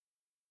ago,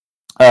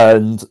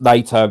 and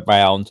they turned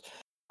round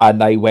and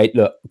they went,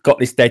 look, got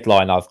this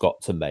deadline I've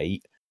got to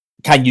meet.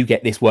 Can you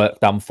get this work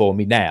done for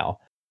me now?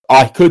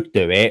 I could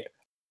do it,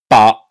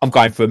 but I'm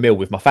going for a meal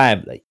with my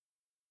family.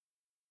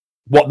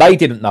 What they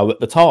didn't know at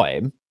the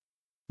time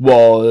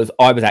was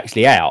I was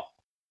actually out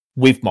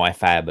with my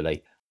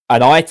family.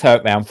 And I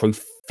turned around through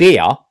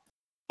fear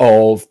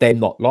of them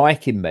not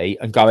liking me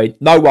and going,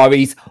 no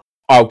worries,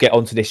 I'll get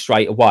onto this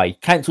straight away.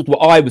 Cancelled what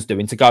I was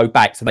doing to go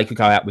back so they could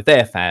go out with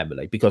their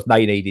family because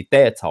they needed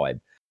their time.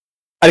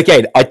 And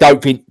again, I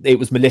don't think it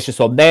was malicious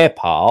on their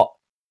part,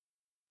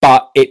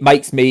 but it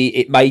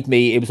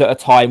was at a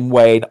time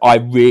when I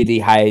really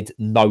had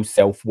no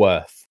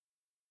self-worth.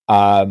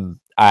 And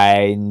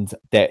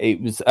it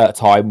was at a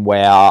time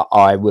where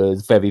I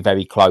was very,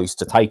 very close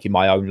to taking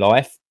my own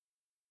life.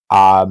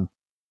 I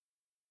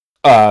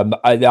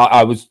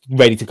was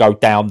ready to go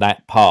down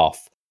that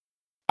path.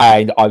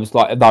 And I was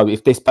like, no,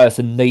 if this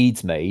person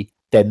needs me,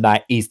 then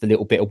that is the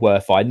little bit of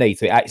worth I need.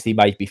 So it actually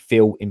made me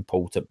feel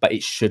important, but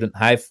it shouldn't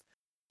have.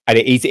 And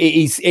it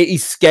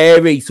is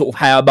scary sort of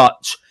how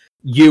much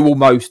you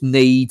almost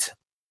need.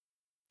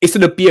 It's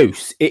an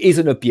abuse. It is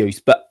an abuse,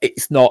 but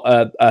it's not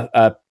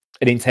an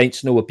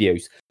intentional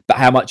abuse. But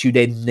how much you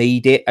then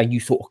need it and you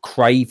sort of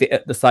crave it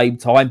at the same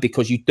time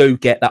because you do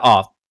get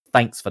that.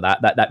 Thanks for that.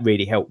 That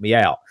really helped me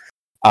out.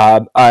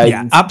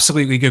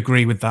 Absolutely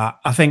agree with that.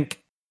 I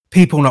think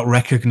people not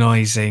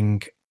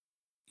recognizing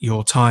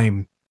your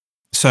time.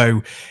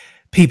 So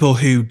people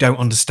who don't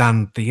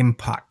understand the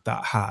impact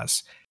that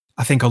has.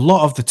 I think a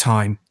lot of the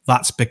time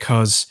that's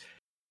because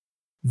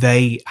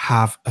they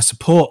have a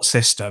support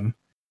system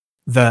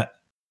that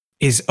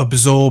is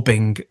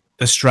absorbing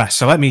the stress.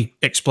 So let me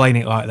explain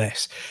it like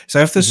this. So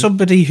if there's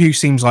somebody who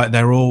seems like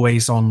they're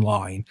always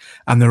online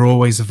and they're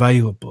always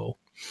available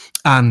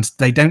and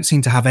they don't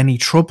seem to have any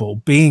trouble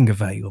being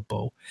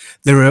available,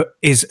 there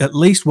is at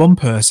least one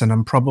person,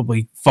 and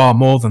probably far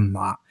more than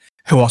that,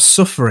 who are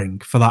suffering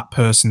for that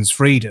person's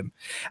freedom.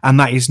 And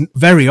that is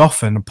very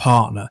often a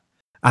partner.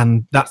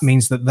 And that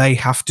means that they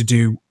have to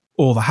do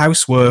all the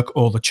housework,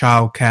 all the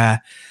childcare,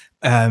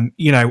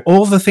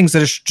 all the things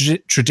that are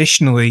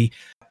traditionally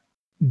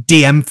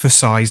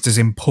de-emphasized as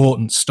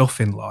important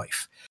stuff in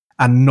life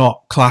and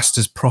not classed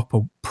as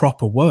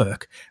proper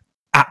work.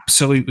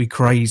 Absolutely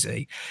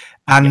crazy.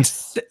 And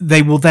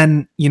they will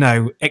then,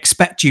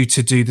 expect you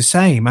to do the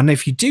same. And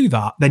if you do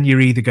that, then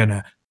you're either going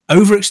to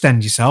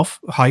overextend yourself,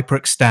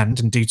 hyperextend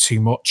and do too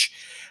much,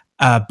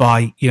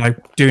 by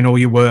doing all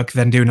your work,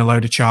 then doing a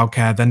load of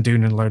childcare, then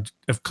doing a load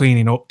of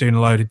cleaning up, doing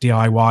a load of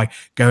DIY,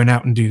 going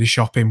out and do the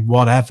shopping,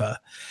 whatever.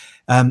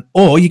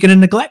 Or you're going to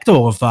neglect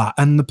all of that,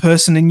 and the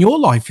person in your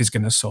life is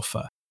going to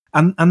suffer.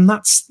 And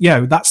that's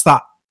that's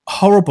that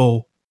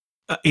horrible,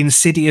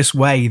 insidious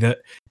way that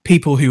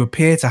people who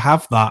appear to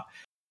have that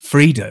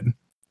freedom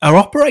are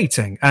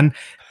operating. And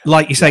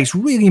like you say, it's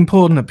really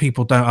important that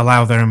people don't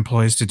allow their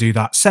employers to do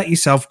that. Set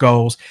yourself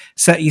goals,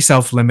 set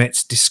yourself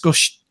limits,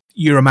 discuss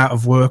your amount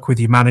of work with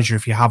your manager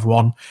if you have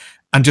one,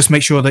 and just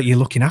make sure that you're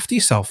looking after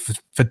yourself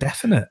for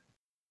definite.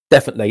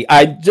 Definitely.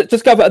 And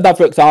just give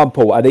another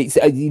example, and it's,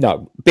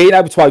 being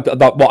able to open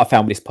what I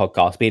found with this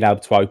podcast, being able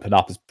to open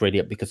up is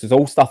brilliant, because there's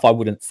all stuff I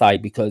wouldn't say,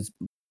 because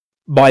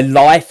my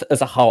life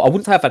as a whole, I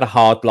wouldn't say I've had a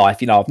hard life.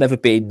 I've never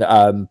been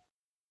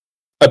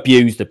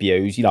abused,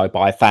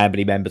 by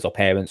family members or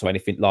parents or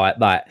anything like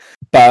that.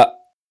 But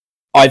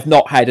I've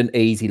not had an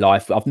easy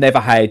life. I've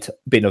never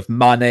been of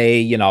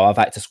money. I've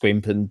had to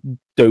scrimp and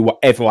do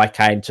whatever I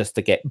can just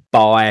to get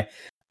by.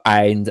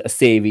 And a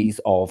series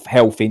of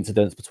health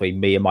incidents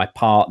between me and my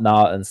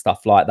partner and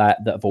stuff like that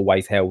have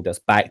always held us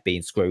back,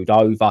 being screwed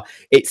over.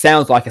 It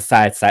sounds like a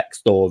sad sack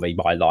story,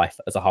 my life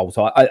as a whole.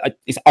 So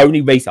it's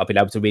only recently I've been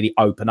able to really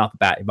open up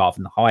about it rather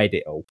than hide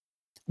it all.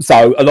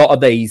 So a lot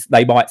of these,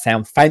 they might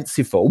sound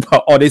fanciful,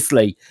 but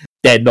honestly,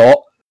 they're not.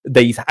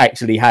 These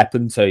actually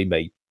happened to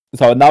me.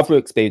 So another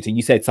experience, and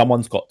you said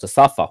someone's got to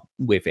suffer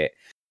with it.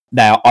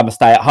 Now, I'm a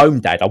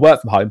stay-at-home dad. I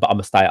work from home, but I'm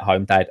a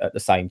stay-at-home dad at the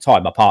same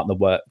time. My partner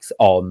works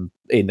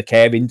in the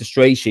care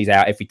industry. She's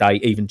out every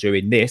day, even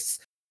during this.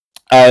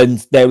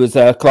 And there was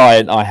a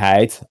client I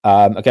had,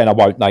 again, I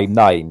won't name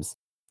names,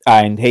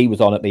 and he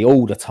was on at me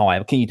all the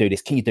time. Can you do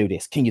this? Can you do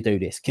this? Can you do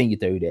this? Can you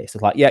do this?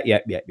 It's like,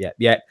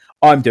 yeah.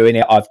 I'm doing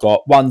it. I've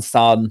got one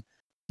son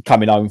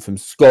coming home from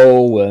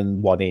school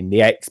and wanting the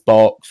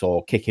Xbox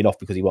or kicking off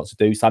because he wants to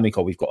do something,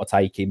 or we've got to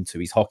take him to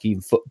his hockey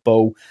and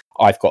football.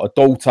 I've got a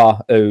daughter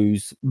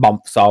who's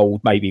months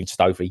old, maybe just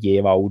over a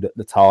year old at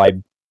the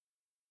time.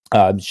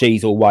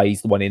 She's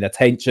always wanting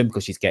attention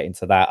because she's getting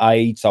to that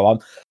age. So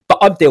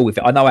I'm dealing with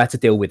it. I know how to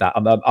deal with that.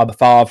 I'm a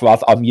father.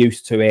 I'm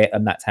used to it,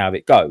 and that's how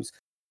it goes.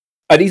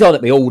 And he's on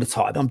at me all the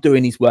time. I'm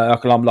doing his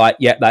work, and I'm like,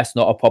 yeah, that's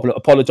not a problem.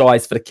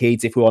 Apologise for the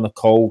kids if we're on a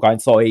call, going,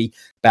 sorry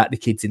about the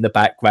kids in the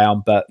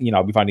background, but,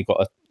 we've only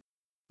got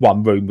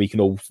one room we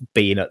can all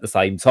be in at the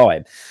same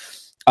time.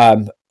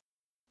 And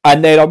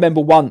then I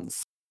remember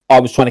once I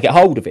was trying to get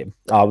hold of him.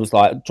 I was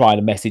like trying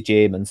to message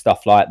him and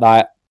stuff like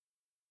that.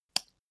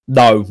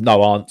 No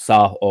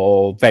answer,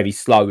 or very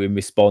slow in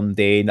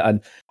responding.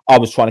 And I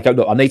was trying to go,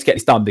 look, I need to get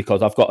this done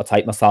because I've got to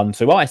take my son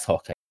to ice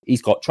hockey.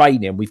 He's got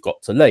training. We've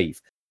got to leave.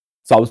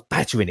 So I was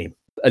badgering him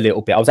a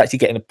little bit. I was actually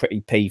getting pretty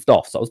peeved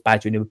off. So I was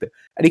badgering him a bit.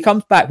 And he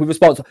comes back with a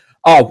response.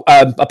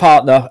 A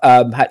partner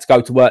had to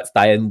go to work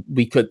today and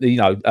we could, there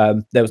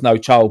was no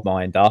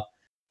childminder.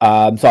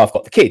 So I've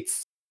got the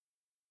kids.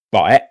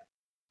 Right.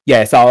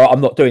 Yeah, so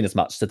I'm not doing as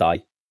much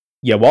today.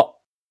 Yeah, what?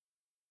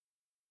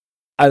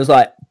 I was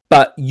like,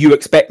 but you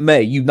expect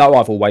me.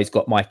 I've always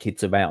got my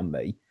kids around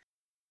me.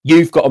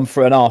 You've got them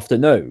for an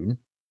afternoon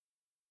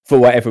for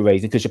whatever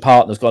reason because your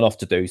partner's gone off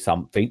to do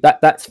something.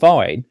 That's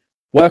fine.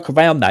 Work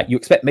around that. You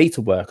expect me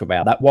to work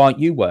around that. Why aren't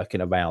you working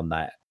around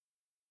that?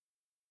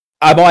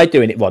 Am I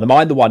doing it wrong? Am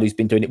I the one who's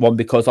been doing it wrong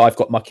because I've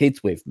got my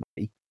kids with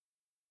me?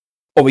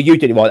 Or are you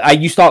doing it wrong?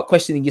 And you start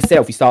questioning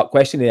yourself. You start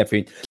questioning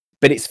everything.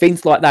 But it's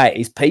things like that.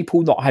 It's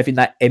people not having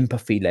that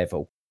empathy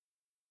level.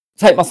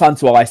 Take my son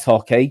to ice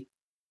hockey,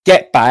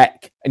 get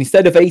back, and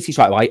instead of eating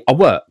straight away, I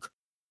work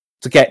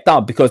to get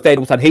done because then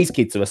all of a sudden his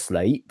kids are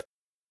asleep.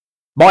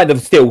 Mine are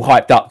still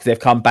hyped up because they've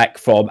come back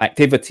from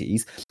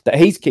activities, that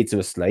his kids are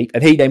asleep,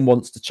 and he then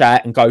wants to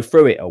chat and go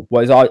through it all.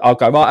 Whereas I'll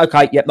go, right,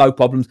 okay, yep, no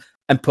problems,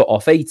 and put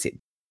off eating.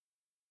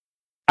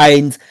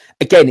 And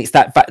again, it's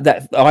that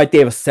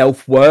idea of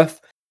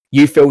self-worth.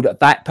 You feel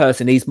that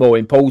person is more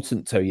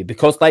important to you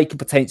because they can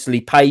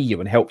potentially pay you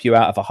and help you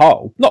out of a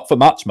hole. Not for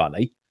much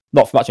money,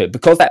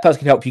 because that person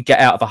can help you get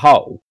out of a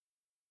hole.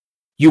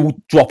 You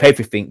will drop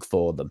everything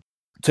for them,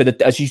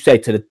 as you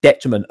said, to the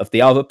detriment of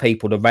the other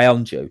people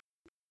around you.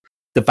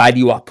 The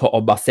value I put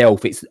on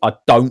myself, I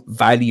don't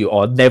value,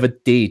 or I never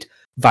did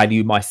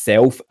value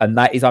myself. And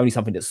that is only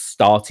something that's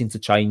starting to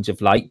change of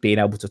late, being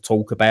able to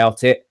talk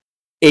about it.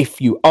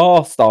 If you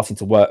are starting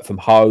to work from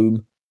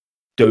home,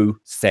 do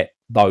set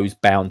those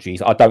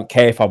boundaries. I don't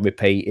care if I'm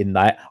repeating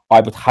that.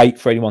 I would hate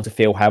for anyone to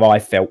feel how I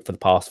felt for the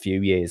past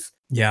few years.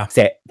 Yeah.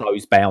 Set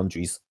those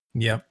boundaries.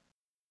 Yeah.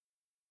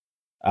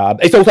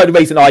 It's also the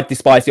reason I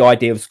despise the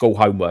idea of school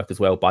homework as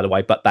well, by the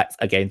way, but that's,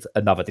 again,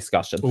 another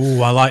discussion.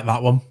 Oh, I like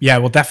that one. Yeah,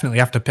 we'll definitely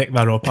have to pick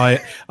that up. I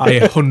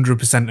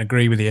 100%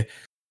 agree with you.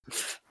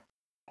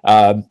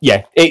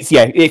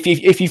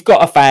 If you've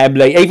got a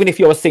family, even if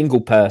you're a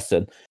single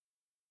person,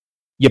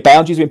 your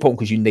boundaries are important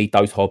because you need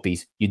those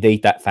hobbies. You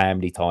need that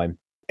family time.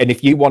 And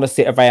if you want to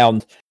sit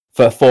around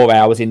for 4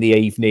 hours in the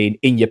evening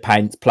in your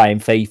pants playing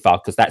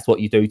FIFA, because that's what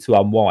you do to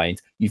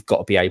unwind, you've got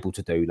to be able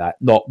to do that,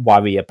 not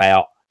worry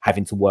about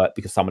having to work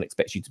because someone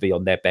expects you to be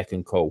on their beck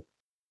and call.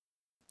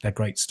 They're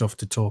great stuff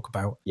to talk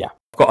about. Yeah.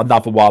 I've got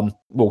another one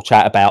we'll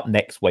chat about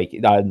next week.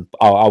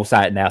 I'll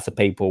say it now so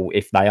people,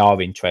 if they are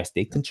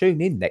interested, can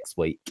tune in next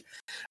week,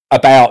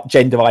 about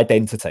gender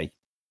identity.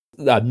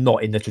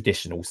 Not in the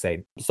traditional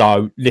sense.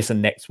 So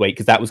listen next week,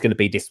 because that was going to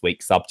be this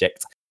week's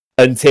subject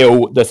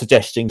until the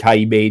suggestion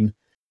came in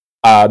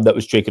that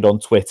was triggered on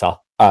Twitter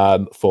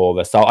for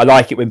us. So I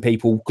like it when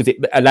people, because it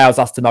allows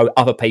us to know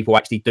other people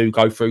actually do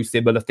go through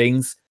similar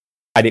things.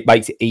 And it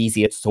makes it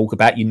easier to talk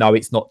about.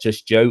 It's not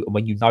just you. And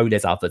when you know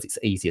there's others, it's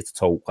easier to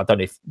talk. I don't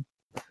know if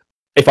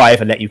If I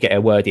ever let you get a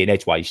word in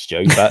edgeways,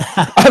 Stu, but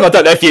I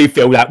don't know if you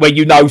feel that when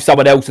you know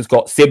someone else has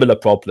got similar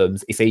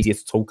problems, it's easier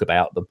to talk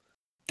about them.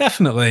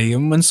 Definitely.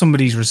 And when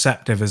somebody's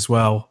receptive as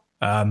well,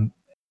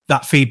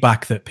 that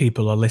feedback that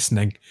people are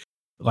listening,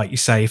 like you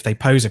say, if they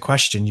pose a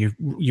question, you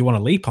want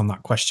to leap on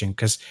that question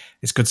because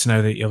it's good to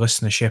know that your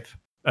listenership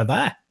are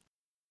there.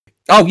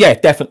 Oh, yeah,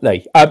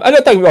 definitely. And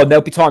don't get me wrong,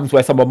 there'll be times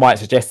where someone might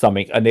suggest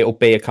something and it'll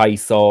be a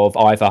case of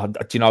either,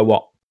 do you know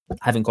what, I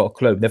haven't got a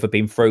clue, never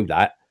been through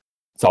that.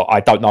 So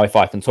I don't know if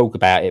I can talk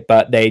about it.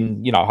 But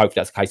then, hopefully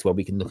that's a case where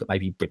we can look at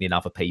maybe bringing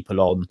other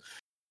people on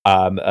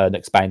and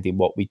expanding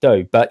what we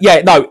do. But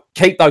yeah, no,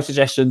 keep those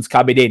suggestions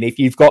coming in. If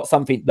you've got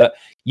something that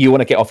you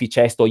want to get off your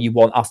chest or you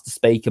want us to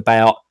speak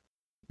about,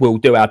 we'll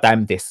do our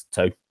damnedest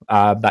to.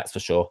 That's for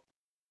sure.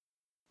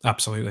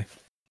 Absolutely.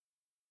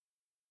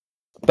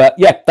 But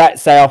yeah,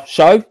 that's our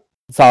show.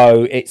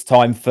 So it's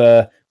time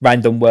for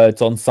random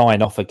words on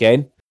sign off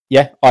again.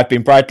 Yeah, I've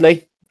been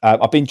Bradley.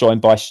 I've been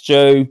joined by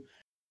Stu.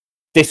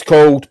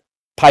 Discord,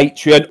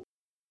 Patreon.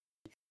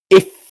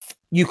 If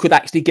you could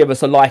actually give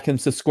us a like and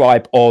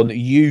subscribe on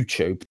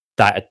YouTube,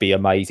 that'd be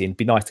amazing.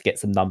 Be nice to get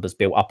some numbers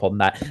built up on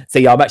that.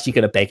 See, I'm actually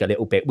going to beg a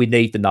little bit. We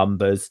need the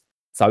numbers.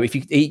 So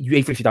even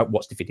if you don't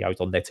watch the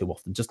videos on there too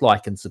often, just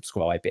like and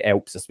subscribe. It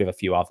helps us with a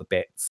few other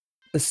bits.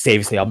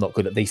 Seriously, I'm not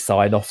good at these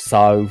sign-offs,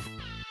 so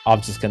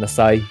I'm just going to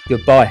say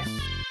goodbye.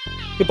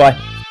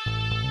 Goodbye.